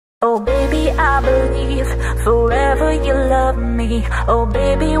Oh baby, I believe forever you love me. Oh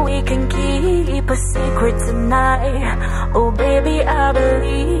baby, we can keep a secret tonight. Oh baby, I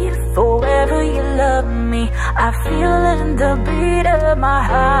believe forever you love me. I feel in the beat of my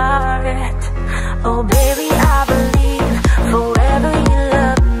heart. Oh baby, I believe forever you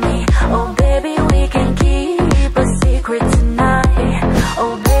love me. Oh baby, we can keep a secret tonight.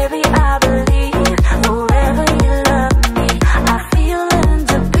 Oh baby, I believe forever you love me. I feel in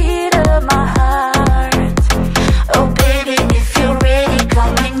the beat of my heart. Oh baby, if you're ready,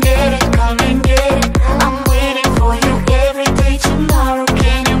 come and get it, come and get it. I'm waiting for you every day. Tomorrow,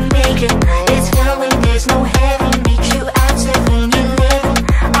 can you make it? It's hell when there's no heaven. Meet you at 7-Eleven.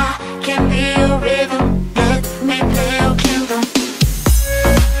 I can be your rhythm. Let me play your kingdom.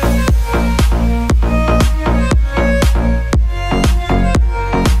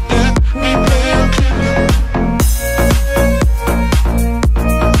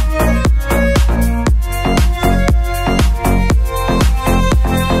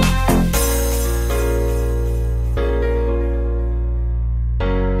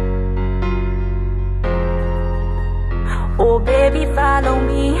 Oh baby, follow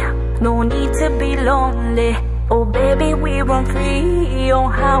me, no need to be lonely. Oh baby, we run free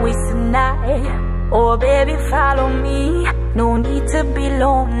on highways tonight. Oh baby, follow me, no need to be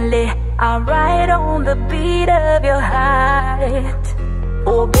lonely. I ride on the beat of your heart.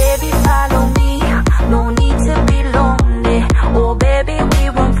 Oh baby, follow me, no need to be lonely. Oh baby, we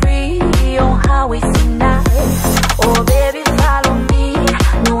run free on highways tonight. Oh baby, follow me,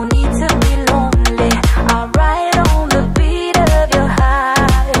 no need to be lonely. I ride on the beat of your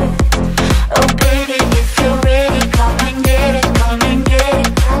heart. Oh baby, if you're ready, come and get it, come and get it.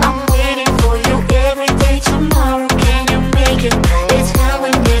 I'm waiting for you every day. Tomorrow, can you make it? It's hell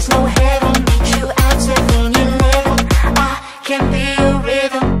when there's no heaven. Meet you at 7-Eleven. I can be your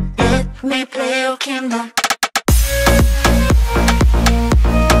rhythm. Let me play your kingdom.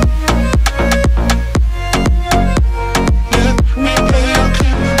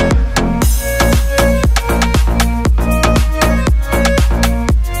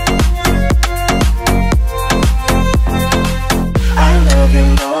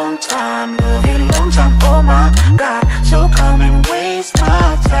 Oh my God, so come and waste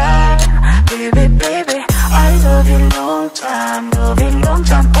my time. Baby, baby, I love you long time,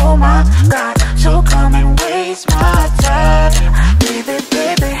 oh my God, so come and waste my time. Baby,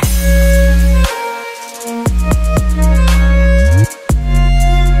 baby.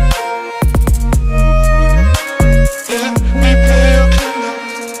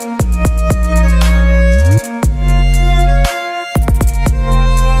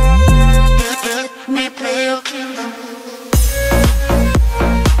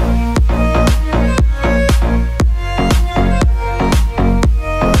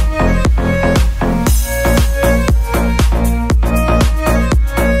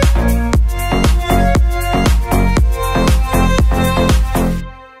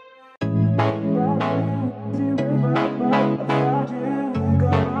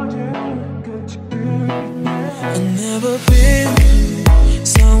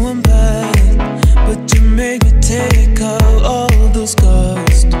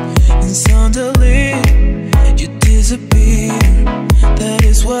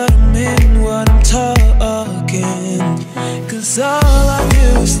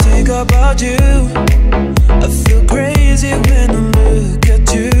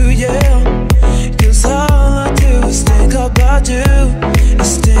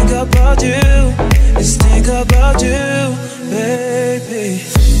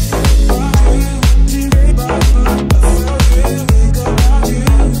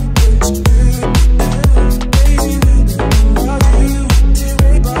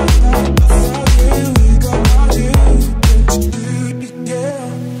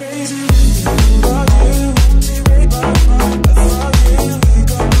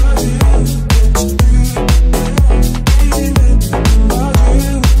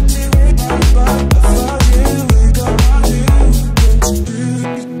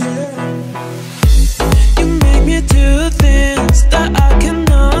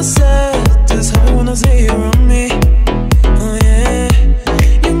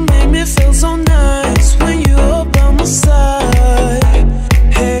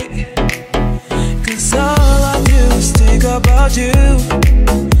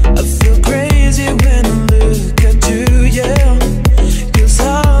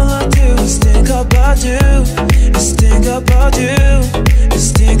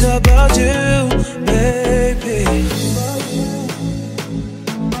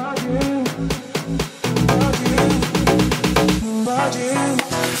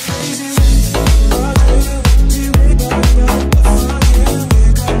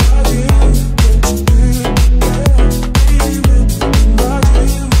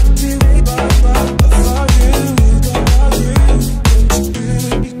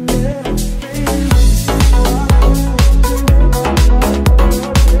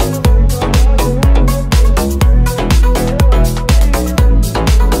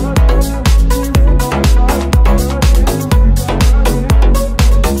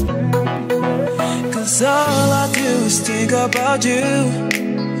 About you,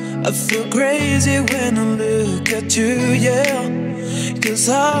 I feel crazy when I look at you, yeah. Cause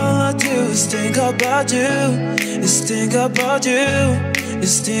all I do is think about you, is think about you,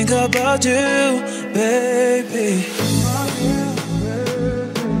 is think about you, baby.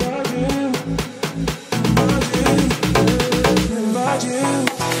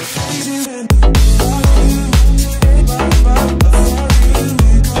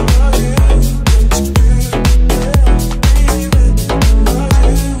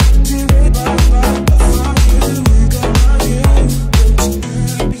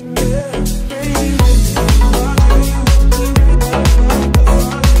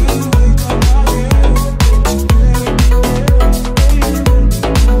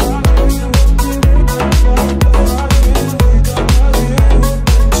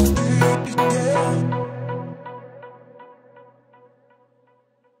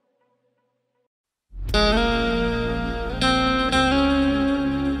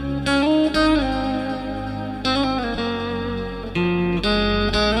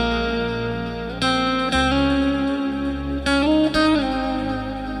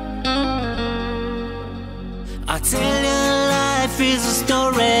 I tell you, life is a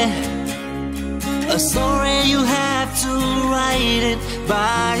story you have to write it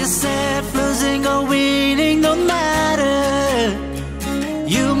by yourself, losing or winning, no matter.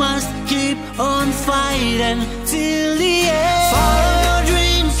 You must keep on fighting till the end. Follow your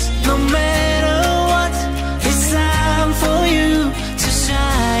dreams, no matter what. It's time for you to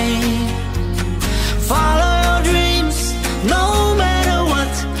shine. Follow your dreams, no matter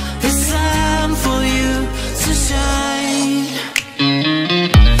what. It's time for you to shine.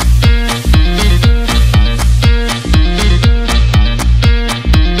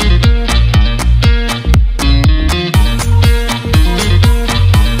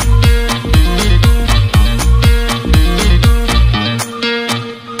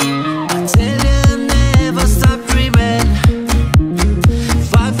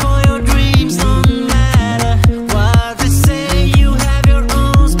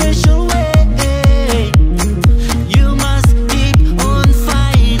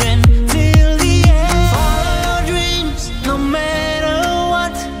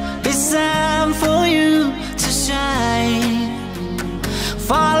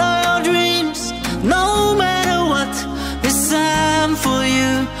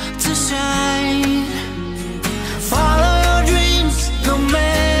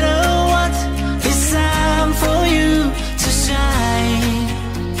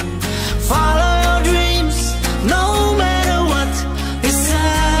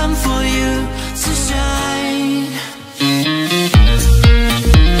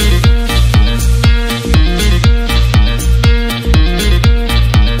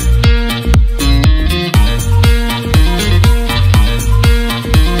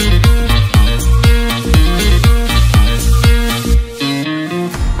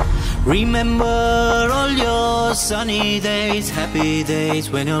 Remember all your sunny days, happy days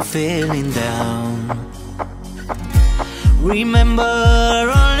when you're feeling down. Remember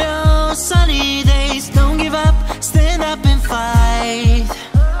all your sunny days, don't give up, stand up and fight.